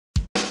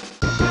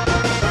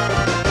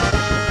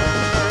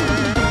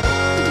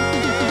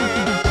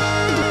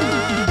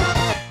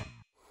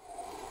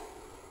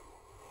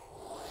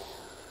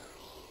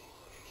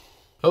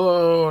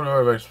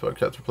5X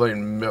podcasts. We're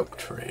playing Milk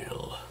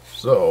Trail.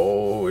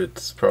 So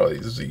it's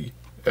probably Z,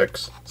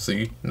 X,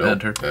 C. No,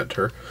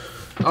 enter.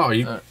 Oh,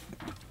 you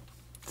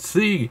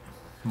C.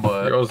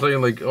 But I was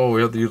saying like, oh,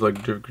 we have to use like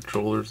different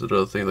controllers. The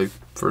other thing, like,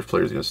 first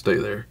player's gonna stay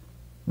there.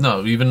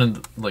 No, even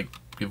in like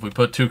if we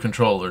put 2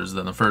 controllers,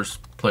 then the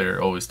first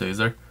player always stays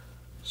there.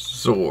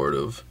 Sort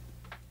of.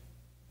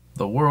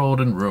 The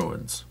world in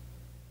ruins.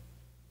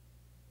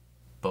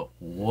 But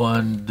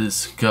one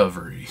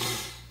discovery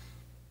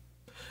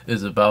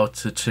is about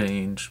to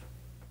change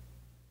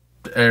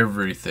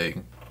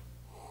everything.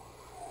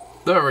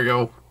 There we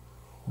go.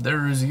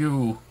 There is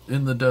you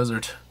in the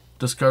desert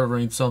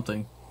discovering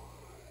something.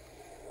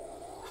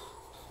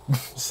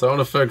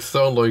 Sound effects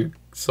sound like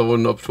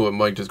someone up to a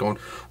mic just going.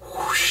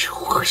 Whoosh,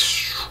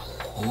 whoosh.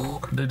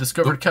 They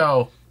discovered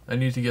cow. I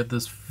need to get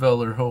this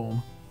feller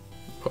home.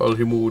 How's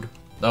he mood?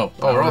 Oh,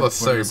 we're all the we're the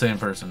same. same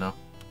person now.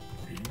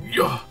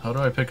 Yeah. How do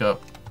I pick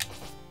up?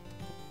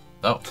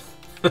 Oh.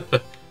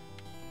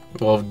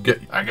 Well,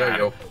 I got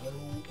you.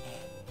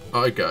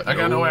 I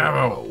got no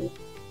ammo.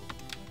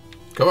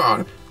 Come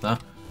on. Huh?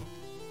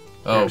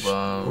 Yes,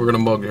 Oh, we're gonna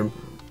mug him.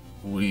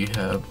 we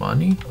have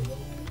money?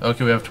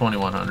 Okay, we have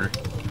 2,100.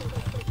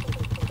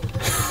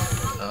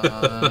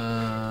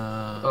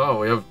 Oh,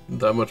 we have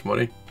that much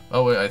money?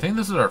 Oh, wait, I think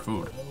this is our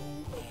food.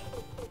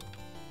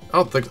 I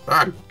don't think so.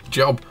 Ah,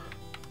 jump.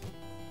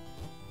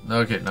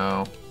 Okay,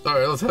 no.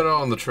 Alright, let's head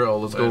out on the trail.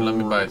 Let's Wait, go. let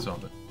me buy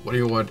something. What do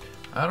you want?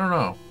 I don't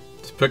know.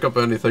 Just pick up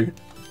anything.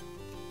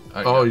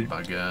 I Oh, got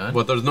my gun.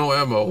 But there's no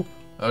ammo.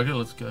 Okay,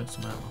 let's get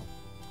some ammo.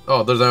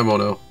 Oh, there's ammo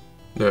now.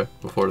 Yeah,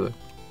 before that.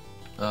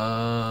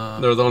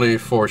 There's only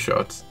 4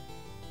 shots.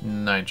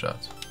 9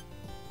 shots.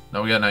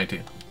 No, we got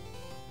 19.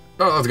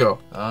 Oh, let's go.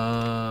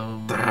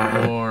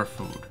 More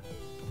food.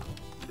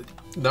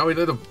 Now we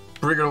need to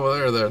bring it over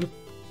there then.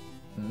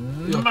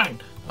 Mine.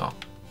 Oh.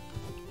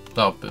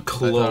 Oh, I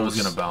thought it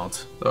was gonna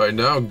bounce. Alright,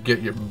 now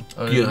get your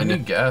Oh, do we gun.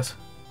 need gas?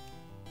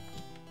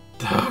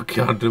 Oh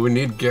god, do we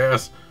need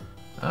gas?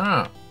 I don't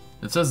know.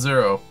 It says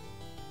 0.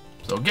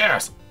 So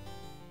gas.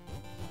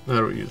 How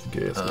do we use the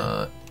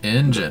gas?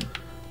 Engine.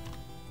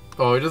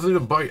 Oh, you just need to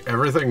buy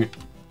everything.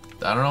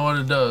 I don't know what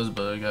it does,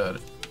 but I got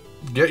it.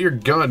 Get your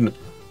gun.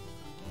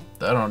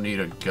 I don't need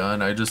a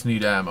gun. I just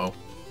need ammo.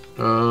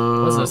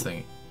 What's What's this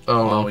thing?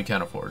 Oh, Well, no. we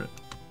can't afford it.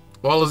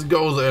 Well, let's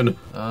go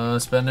then.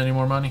 Spend any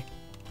more money?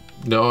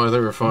 No, I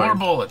think we're fine. More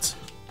bullets.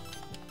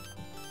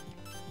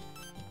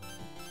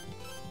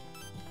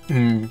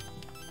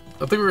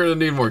 I think we're gonna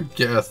need more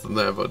gas than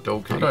that, but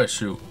okay. How do I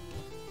shoot?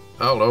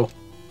 I don't know.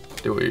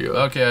 Do we?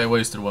 Okay, I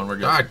wasted one. We're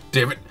good. Ah,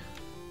 damn it!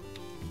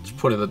 Just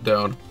putting it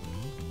down.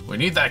 We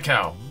need that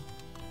cow.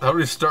 How do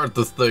we start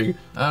this thing?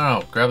 I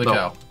don't know. Grab the No.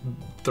 cow.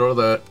 Throw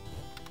that.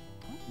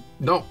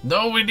 No.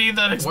 No, we need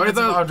that Why expensive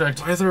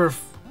object. Why is there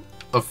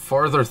a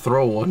farther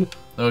throw one?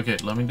 Okay,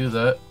 let me do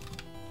that.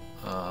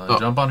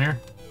 Jump on here.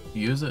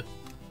 Use it.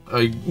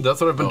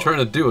 That's what I've been trying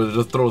to do. It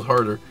just throws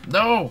harder.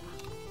 No.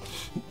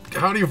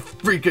 How do you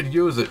freaking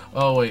use it?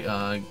 Oh wait.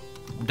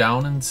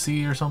 Down and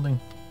C or something.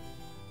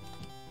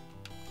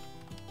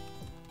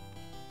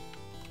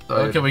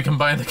 Okay, we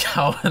combine the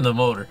cow and the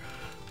motor.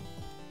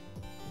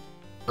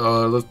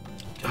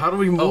 How do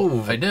we move?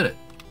 Oh, I did it.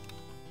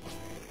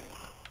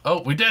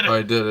 Oh, we did it.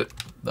 I did it.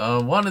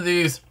 One of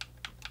these.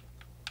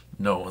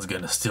 No one's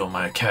gonna steal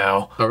my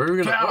cow. Are we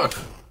gonna? Cow.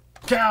 What?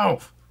 Cow.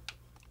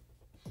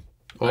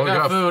 Oh, I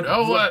got food.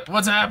 Oh, what?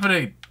 What's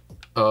happening?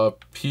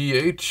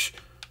 pH.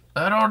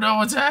 I don't know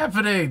what's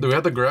happening. Do we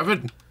have to grab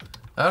it?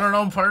 I don't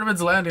know. Part of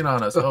it's landing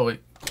on us. Oh wait,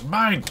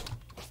 mine.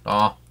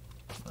 Aw,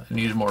 I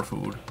needed more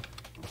food.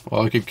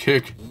 Well, I could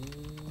kick.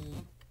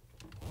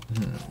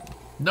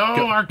 No,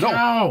 our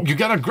cow. No, you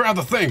gotta grab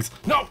the things.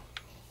 No.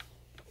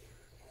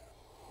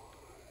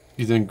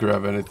 You didn't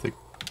grab anything.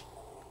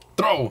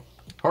 Throw.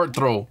 Hard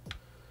throw.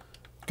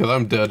 Cause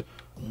I'm dead.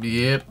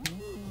 Yep.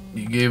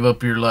 You gave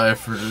up your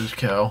life for this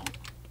cow.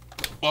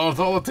 Well, it's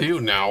all up to you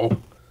now.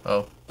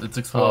 Oh, it's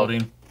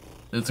exploding.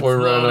 It's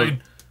We're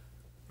exploding.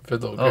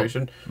 Fifth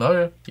location. Oh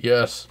yeah.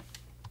 Yes.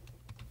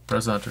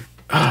 Press enter.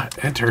 Ah,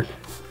 enter.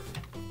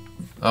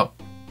 Oh.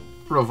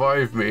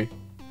 Revive me.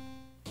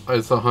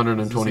 It's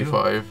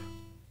 125.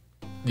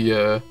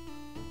 Yeah. Is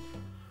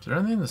there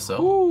anything to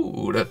sell?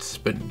 Ooh, that's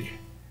spendy.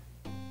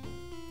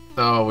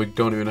 Oh, we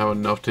don't even have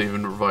enough to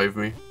even revive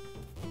me.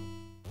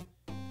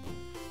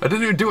 I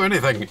didn't even do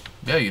anything.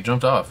 Yeah, you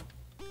jumped off.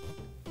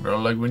 Bro,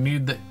 like we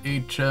need the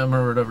HM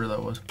or whatever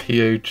that was.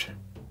 pH.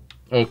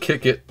 Oh,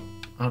 kick it.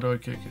 How do I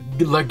kick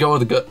it? Let go of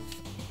the gut.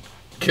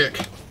 Kick.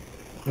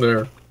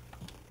 There.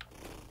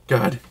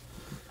 God.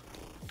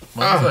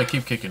 Why do I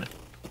keep kicking it?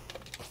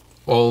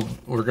 Well,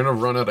 we're gonna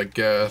run out of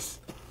gas.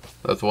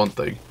 That's one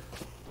thing.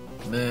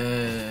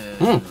 Man,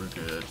 we're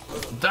good.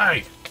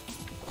 Die!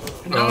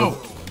 No!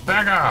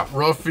 Back off!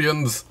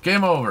 Ruffians.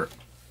 Game over.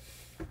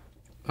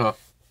 Huh.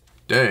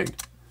 Dang.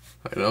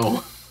 I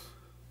know.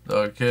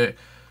 Okay.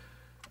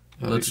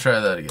 Let's try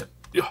that again.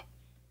 Yeah.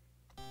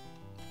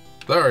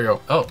 There we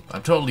go. Oh,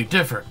 I'm totally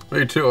different.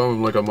 Me too.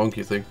 I'm like a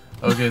monkey thing.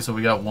 Okay, so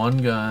we got one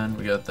gun.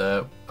 We got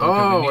that.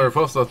 Oh, we're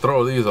supposed to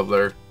throw these up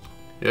there.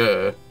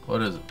 Yeah.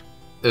 What is it?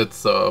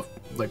 It's,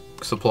 like,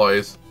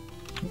 supplies.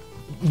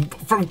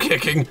 From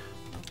kicking!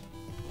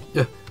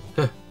 Yeah.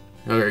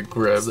 Alright,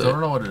 grab that. Still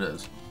don't know what it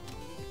is.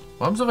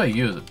 What happens if I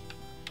use it?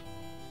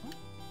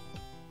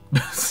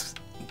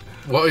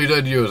 Well, you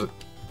did use it.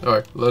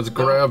 Alright, let's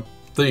grab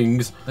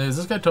things. Hey, is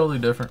this guy totally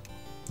different?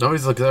 No,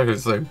 he's exactly the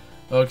same.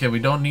 Okay, we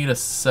don't need a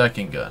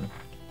second gun,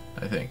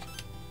 I think.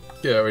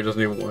 Yeah, we just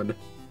need one.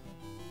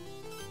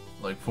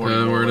 Like 40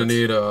 And we're gonna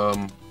need,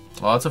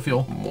 lots of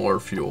fuel. more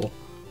fuel.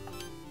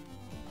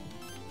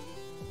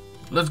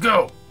 Let's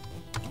go!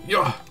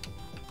 Yeah!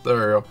 There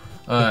we go.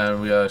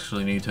 And we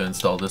actually need to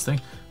install this thing.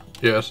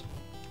 Yes.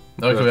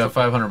 Okay, we have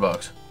 500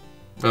 bucks.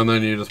 And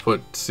then you just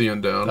put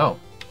CN down. Oh.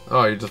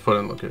 Oh, you just put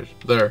in location.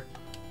 There.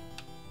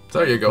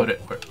 There you go. Put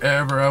it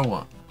wherever I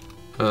want.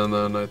 And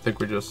then I think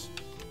we just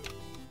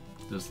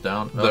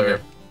down. There.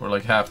 Okay. We're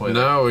like halfway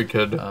there. now we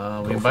could We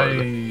go can buy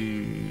further.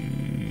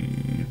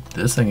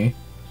 this thingy.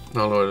 I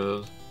don't know what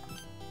it is.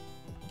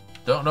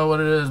 Don't know what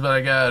it is, but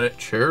I got it.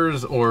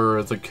 Chairs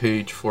or the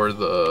cage for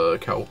the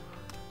cow?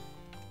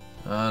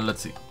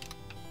 Let's see.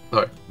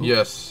 Alright.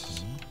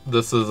 Yes.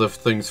 This is if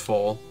things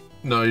fall.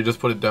 No, you just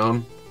put it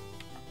down.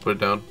 Put it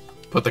down.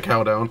 Put the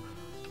cow down.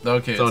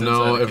 Okay. So it's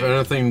now inside if the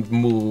cage. anything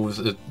moves,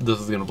 this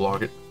is gonna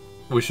block it.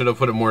 We should have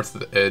put it more to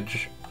the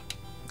edge.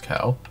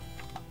 Cow.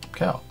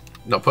 Cow.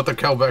 No, put the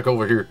cow back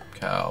over here.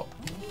 Cow.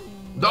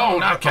 No,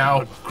 not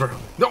cow.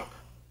 No.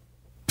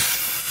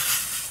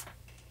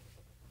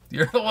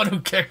 You're the one who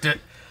kicked it.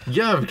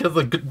 Yeah, because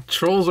the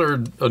trolls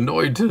are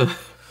annoyed to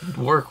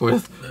work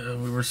with.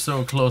 We were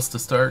so close to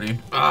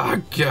starting.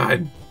 Ah,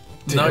 God.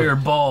 Now damn. you're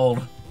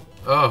bald.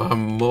 Oh,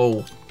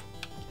 Mo.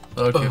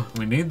 Okay,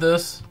 we need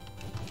this.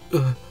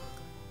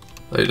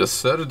 I just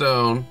set it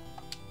down.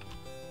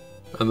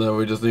 And then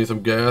we just need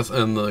some gas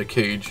and the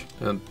cage.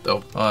 And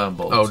I'm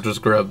bald. I'll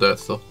just grab that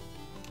stuff.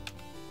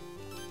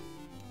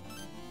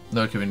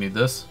 Okay, we need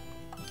this.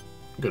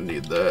 Gonna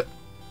need that.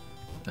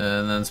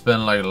 And then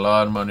spend like a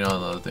lot of money on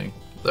the other thing.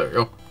 There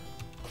you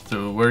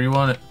So where you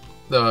want it?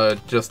 go.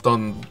 Just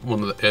on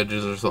one of the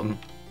edges or something.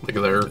 Like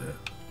there.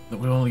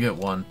 We only get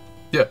one.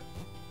 Yeah.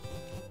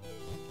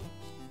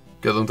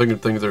 Because I'm thinking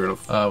things are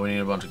gonna... We need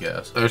a bunch of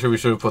gas. Actually, we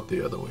should have put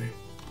the other way.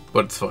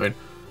 But it's fine.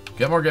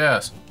 Get more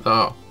gas.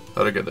 Oh.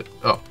 How'd I get it?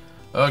 Oh.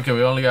 Okay,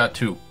 we only got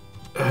 2.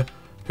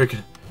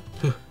 Freaking...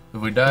 If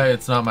we die,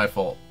 it's not my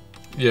fault.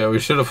 Yeah, we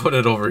should have put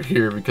it over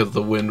here because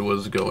the wind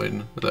was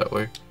going that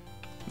way.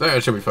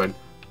 That should be fine.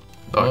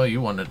 Oh,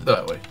 you wanted it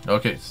that way.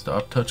 Okay,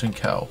 stop touching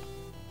cow.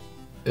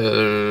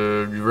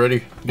 You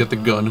ready? Get the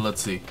gun.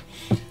 Let's see.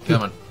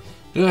 Come on.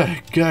 Yeah,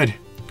 God.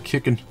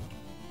 Kicking.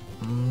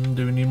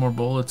 Do we need more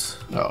bullets?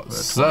 Oh,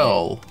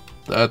 sell.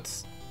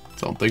 That's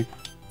something.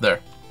 There.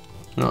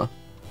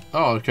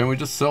 Oh, can we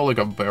just sell like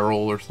a barrel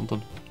or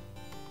something?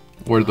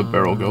 Where'd the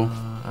barrel go?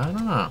 I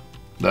don't know.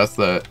 That's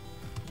that.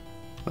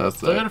 That's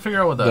So I that. gotta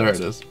figure out what that There is.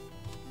 it is.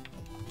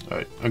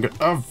 Alright, I'm gonna...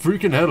 Oh,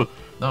 freaking hell.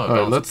 No,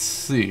 Alright, let's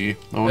see.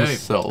 I want to hey,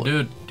 sell it.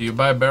 dude, do you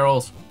buy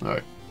barrels?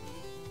 Alright.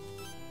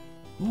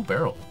 Ooh,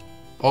 barrel.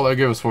 All that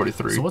gave us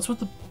 43. So what's with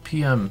the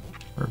PM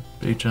or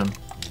HM?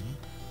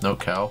 No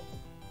cow.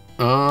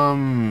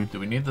 Do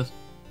we need this?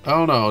 I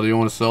don't know. Do you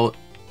want to sell it?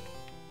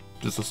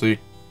 Just to see.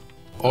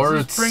 Or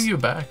Let's it's... just bring you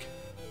back.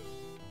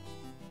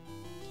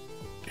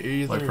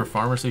 Either... Like for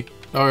pharmacy.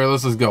 Alright,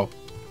 let's just go.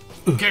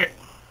 Okay.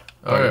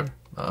 Okay.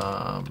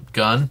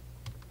 Gun.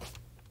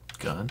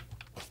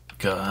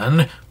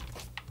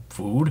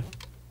 Food.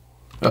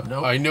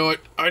 Nope. I knew it.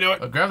 I knew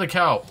it. Grab the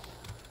cow.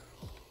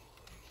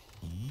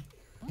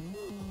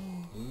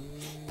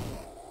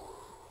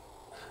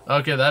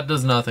 Okay, that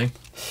does nothing.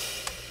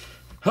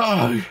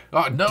 Oh,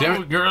 No,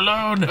 damn it. you're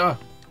alone.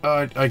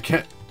 I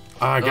can't.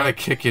 I gotta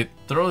kick it.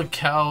 Throw the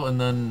cow and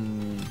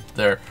then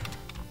there.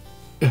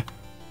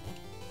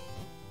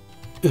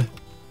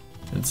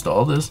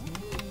 Install this.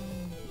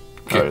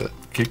 Alright.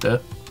 Kick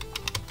that.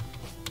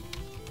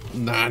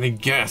 Not any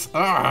gas.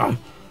 Ah!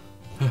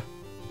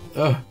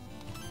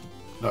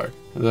 Alright,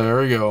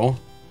 there we go.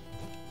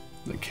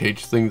 The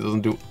cage thing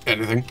doesn't do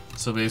anything.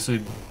 So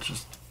basically,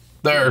 just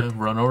There.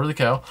 run over the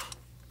cow.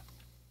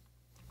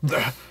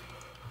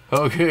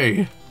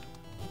 Okay.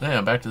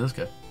 Damn, back to this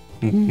guy.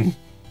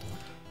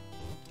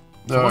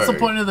 So All what's the right.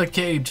 point of the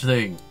cage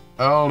thing?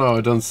 I don't know.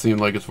 It doesn't seem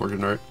like it's working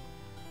right.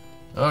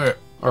 Okay.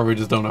 Or we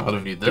just don't know how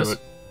to need do this. it.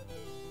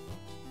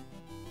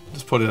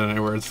 Just put it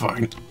anywhere. It's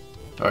fine.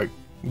 Alright.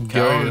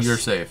 Cow, Gas. you're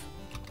safe.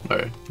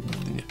 Alright.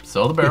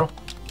 Sell the barrel.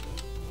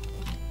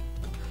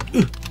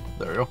 There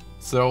we go.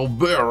 Sell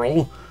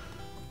barrel.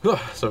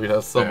 So we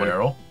have someone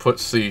Barrel. put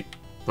C.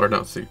 Or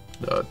not C.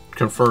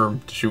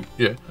 Confirm to shoot.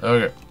 Yeah.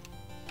 Okay.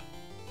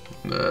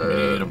 We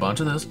need a bunch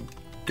of this.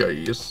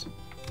 Gas.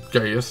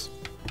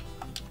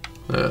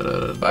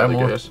 Buy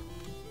more. Gas.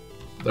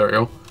 There we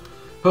go.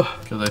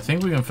 Because I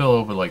think we can fill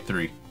it with like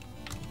 3.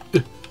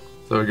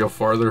 So we go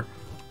farther.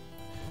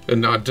 And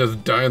not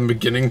just die in the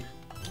beginning.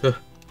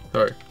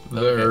 Alright.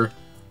 There.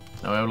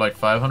 Now we have like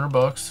 500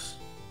 bucks.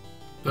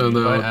 And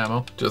buy then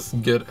ammo.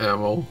 just get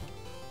ammo.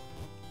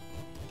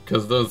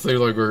 Because it doesn't seem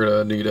like we're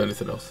gonna need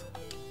anything else.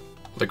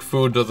 Like,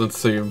 food doesn't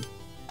seem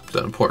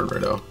that important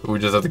right now. We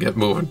just have to get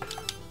moving.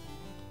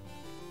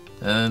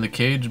 And the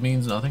cage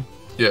means nothing?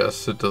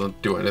 Yes, it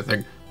doesn't do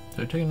anything.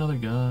 Did I take another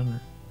gun?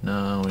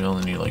 No, we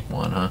only need like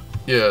one, huh?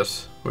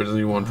 Yes, we just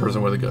need one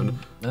person with a gun.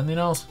 Anything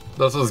else?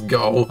 Let's just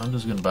go. I'm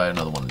just gonna buy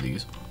another one of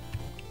these.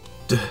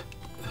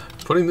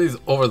 Putting these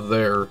over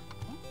there.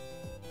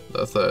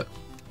 That's that.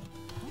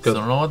 Still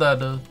don't know what that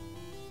does.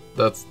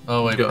 That's.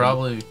 Oh wait,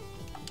 probably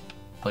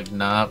like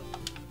not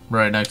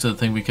right next to the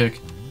thing we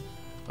kick.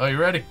 Oh, you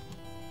ready?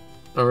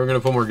 Are we gonna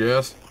put more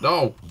gas?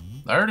 No.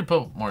 I already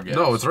put more gas.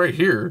 No, it's right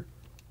here.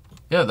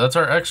 Yeah, that's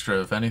our extra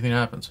if anything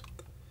happens.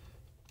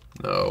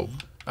 No.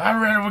 I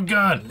ran out of a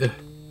gun.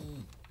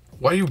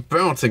 Why are you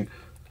bouncing?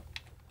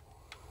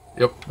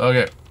 Yep.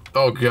 Okay.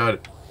 Oh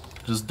god.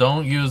 Just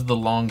don't use the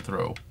long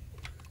throw.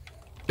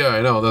 Yeah,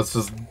 I know. That's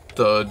just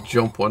the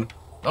jump one.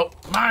 Oh,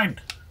 mine!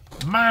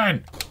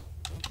 Mine!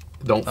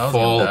 Don't I was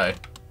fall. gonna die.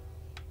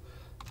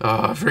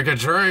 Ah, freaking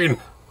train!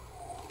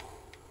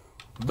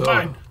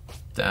 Mine!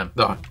 Damn.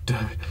 Oh,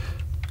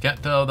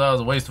 Can't tell if that was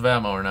a waste of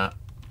ammo or not.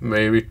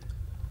 maybe.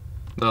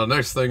 Now, the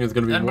next thing is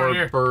gonna be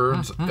more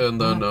birds,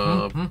 and then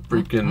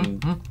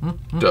freaking.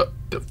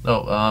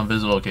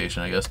 Visible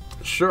location, I guess.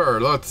 Sure.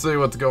 Let's see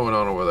what's going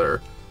on over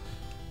there.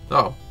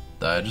 Oh,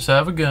 I just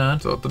have a gun.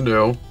 something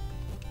new.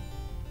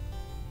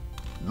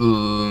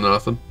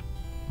 Nothing.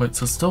 Wait,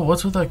 so still,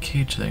 what's with that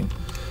cage thing?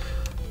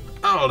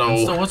 I don't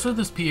know. So what's with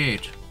this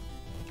pH?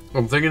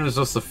 I'm thinking it's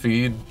just to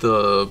feed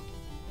the.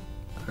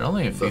 I don't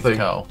think it feeds the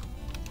cow.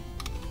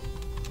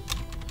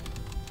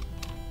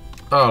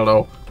 I don't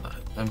know.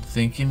 I'm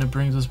thinking it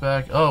brings us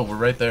back. Oh, we're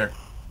right there.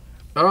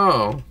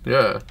 Oh,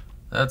 yeah.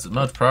 That's as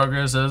much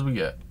progress as we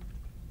get.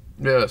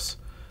 Yes.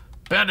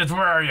 Bandits,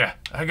 where are you?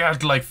 I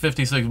got like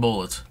 56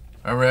 bullets.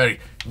 I'm ready.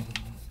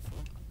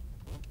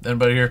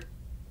 Anybody here?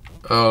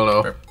 I don't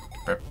know. Burp,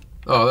 burp.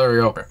 Oh, there we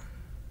go. Burp.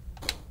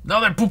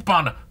 No, they poop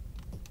on it.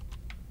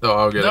 Oh,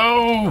 I'll get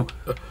No!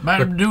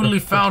 My newly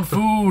found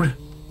food.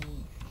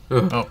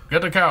 Oh,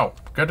 get the cow.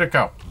 Get the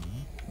cow.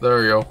 There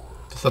we go.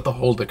 Just have to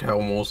hold the cow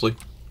mostly.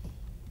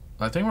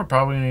 I think we're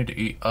probably gonna need to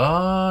eat.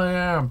 Oh,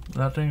 yeah.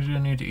 That thing's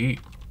gonna need to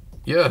eat.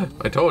 Yeah,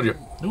 I told you.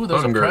 Ooh,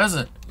 there's a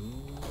present.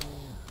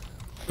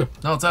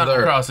 No, it's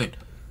Animal Crossing.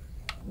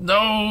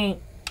 No!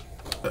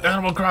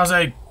 Animal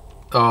Crossing!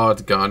 Oh,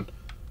 it's gone.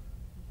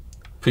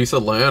 Piece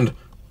of land.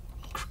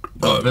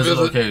 Visit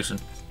location.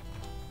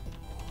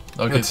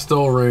 Okay. It's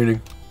still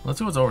raining. Let's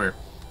see what's over here.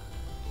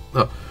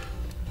 Oh.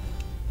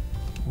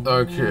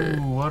 Okay.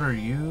 Ooh, what are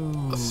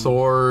you? A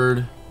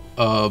sword.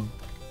 A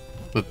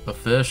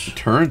fish.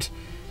 Turret.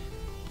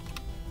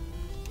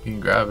 You can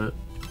grab it.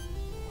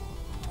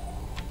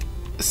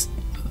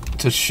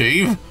 To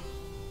shave?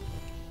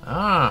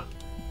 Ah.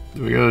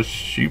 Do we got a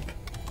sheep?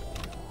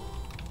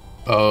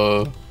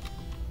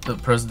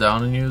 Press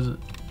down and use it.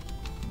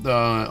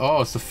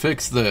 Oh, it's to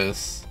fix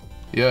this.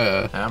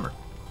 Yeah. Hammer.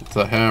 It's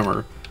a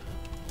hammer.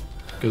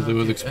 Because it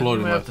was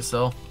exploding. We have to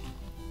sell.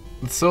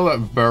 Let's sell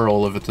that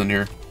barrel if it's in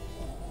here.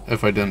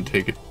 If I didn't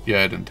take it.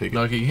 Yeah, I didn't take it.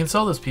 Okay, you can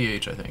sell this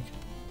pH, I think.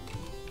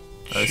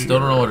 I still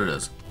don't know what it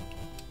is.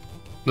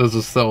 Let's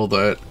just sell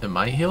that. It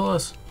might heal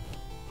us.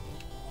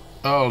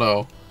 I don't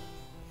know.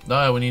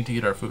 No, we need to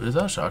eat our food. Is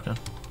that a shotgun?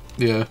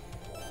 Yeah.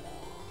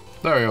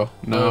 There we go.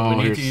 No,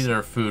 we need to eat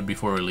our food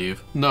before we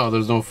leave. No,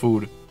 there's no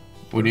food.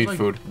 We need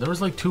food. There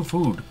was like 2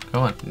 food.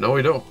 Come on. No,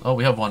 we don't. Oh,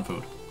 we have 1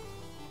 food.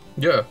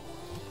 Yeah.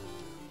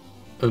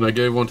 And I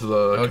gave one to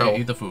the cow. Okay,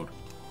 eat the food.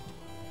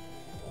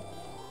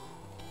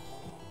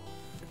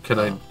 Can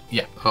I?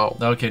 Yeah. Oh.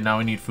 Okay, now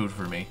we need food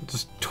for me.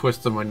 Just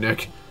twisted my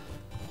neck.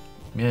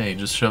 Yeah, you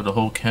just shoved a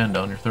whole can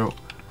down your throat.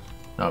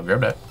 Now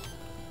grab that.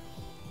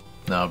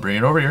 Now bring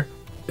it over here.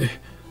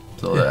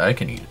 So that I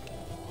can eat it.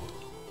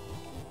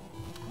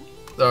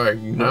 Alright,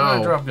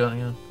 now. Drop gun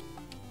again.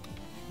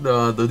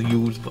 The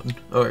use button.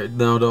 Alright,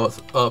 now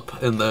that's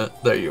up and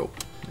that. There you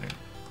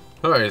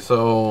go. Alright,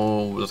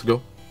 so let's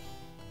go.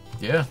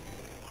 Yeah.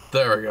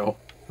 There we go.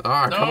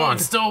 Ah, no, come on.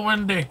 It's still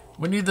windy.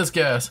 We need this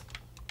gas.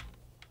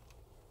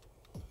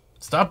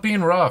 Stop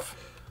being rough.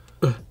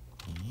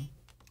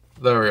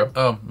 There we go.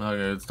 Oh,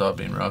 okay, stop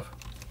being rough.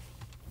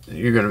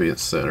 You're gonna be in the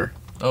center.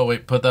 Oh,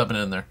 wait, put that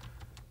in there.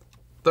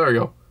 There we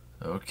go.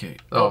 Okay.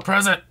 Oh,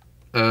 present!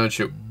 And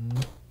shoot.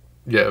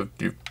 Yeah,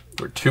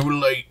 we're too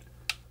late.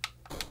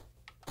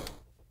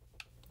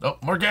 Oh,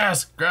 more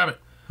gas! Grab it!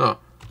 Huh.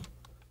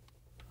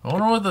 I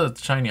wonder what the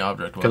shiny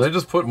object was. Can I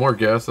just put more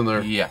gas in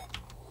there? Yeah.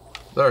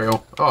 There we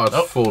go. Oh,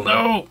 it's full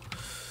now. No!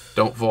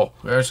 Don't fall.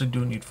 We actually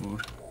do need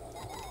food.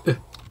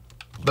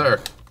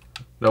 There.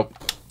 Nope.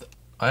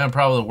 I am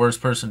probably the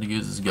worst person to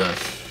use this gun.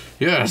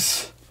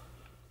 Yes.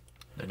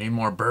 I need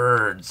more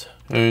birds.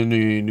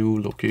 Any new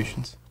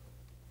locations?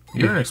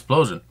 You're an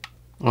explosion.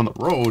 On the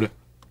road.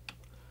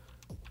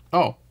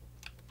 Oh.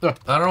 I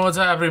don't know what's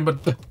happening,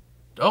 but...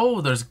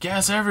 Oh, there's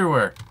gas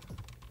everywhere.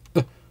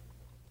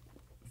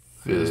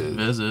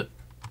 Visit.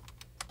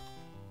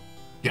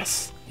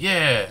 Yes.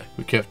 Yeah.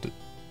 We kept it.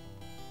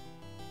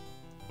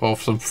 Well,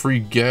 some free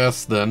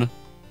gas then.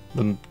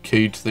 Then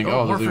cage thing.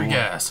 Oh, more there's free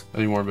gas.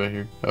 Any more back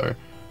here? Alright.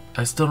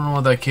 I still don't know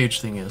what that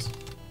cage thing is.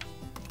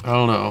 I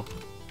don't know.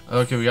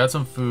 Okay, we got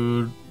some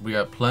food. We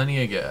got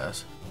plenty of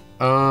gas.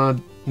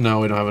 No,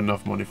 we don't have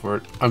enough money for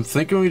it. I'm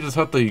thinking we just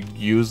have to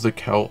use the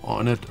cow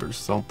on it or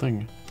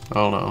something. I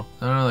don't know.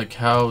 I don't know, the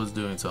cow is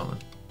doing something.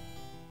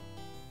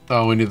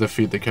 Oh, we need to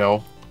feed the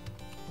cow.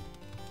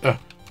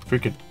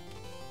 Freaking.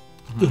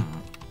 Do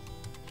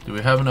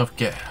we have enough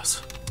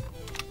gas?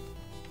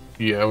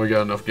 Yeah, we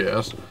got enough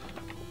gas.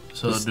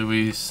 So do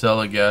we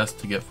sell a gas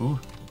to get food?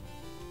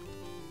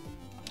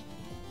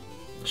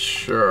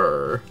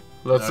 Sure.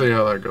 Let's see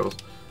how that goes.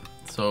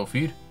 So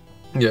feed?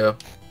 Yeah.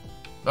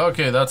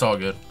 Okay, that's all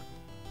good.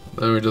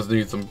 Then we just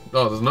need some...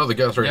 Oh, there's another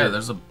gas right here. Yeah,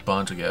 there's a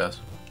bunch of gas.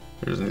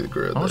 We just need to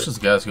grab How much does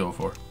gas go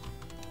for?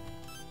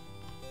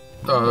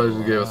 Oh, they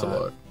just gave us a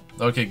lot.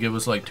 Okay, give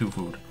us like 2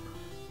 food.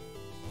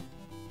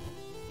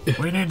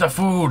 We need the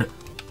food!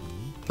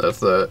 That's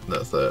that.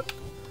 That's that.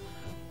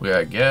 We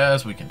got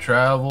gas, we can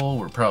travel,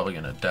 we're probably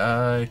gonna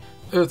die.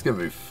 It's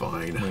gonna be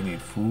fine. We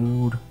need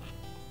food.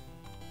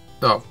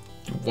 Oh,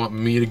 you want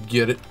me to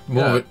get it?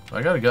 Move it.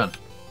 I got a gun.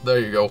 There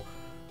you go.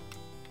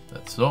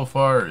 That so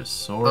far is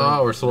sort of...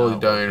 Oh, we're slowly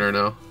dying right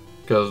now.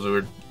 Because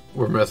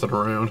we're messing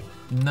around.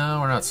 No,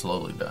 we're not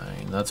slowly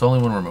dying. That's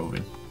only when we're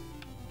moving.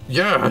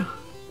 Yeah!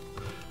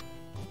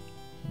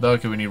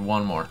 Okay, we need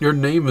one more. Your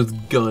name is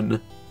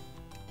Gun.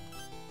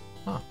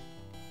 Huh.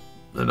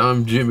 And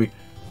I'm Jimmy.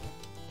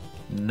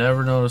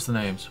 Never noticed the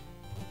names.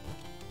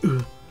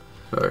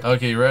 Alright.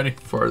 Okay, you ready?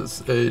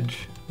 Farthest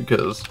edge.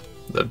 Because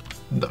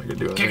that's not gonna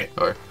do anything.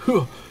 Alright.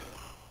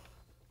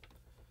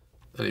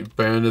 Any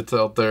bandits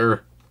out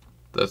there?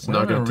 That's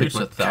not gonna take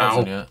my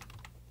cow. Yet.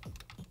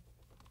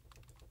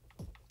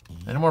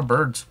 Any more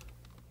birds?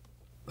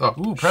 Oh,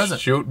 ooh, present.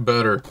 Shoot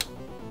better.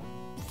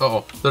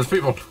 Uh-oh, there's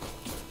people.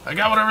 I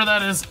got whatever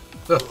that is.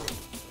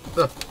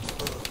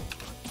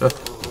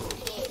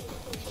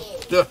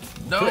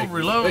 No, hey,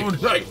 reload.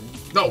 Hey,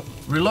 no.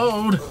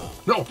 Reload.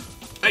 No.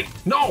 Hey,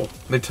 no.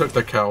 They took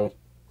the cow.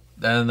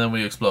 And then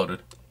we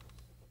exploded.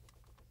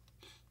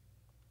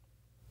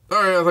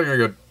 Alright, I think I'm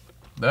good.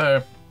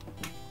 There.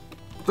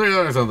 See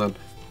you next time then.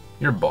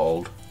 You're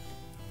bald.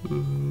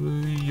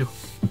 Yeah.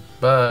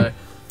 Bye.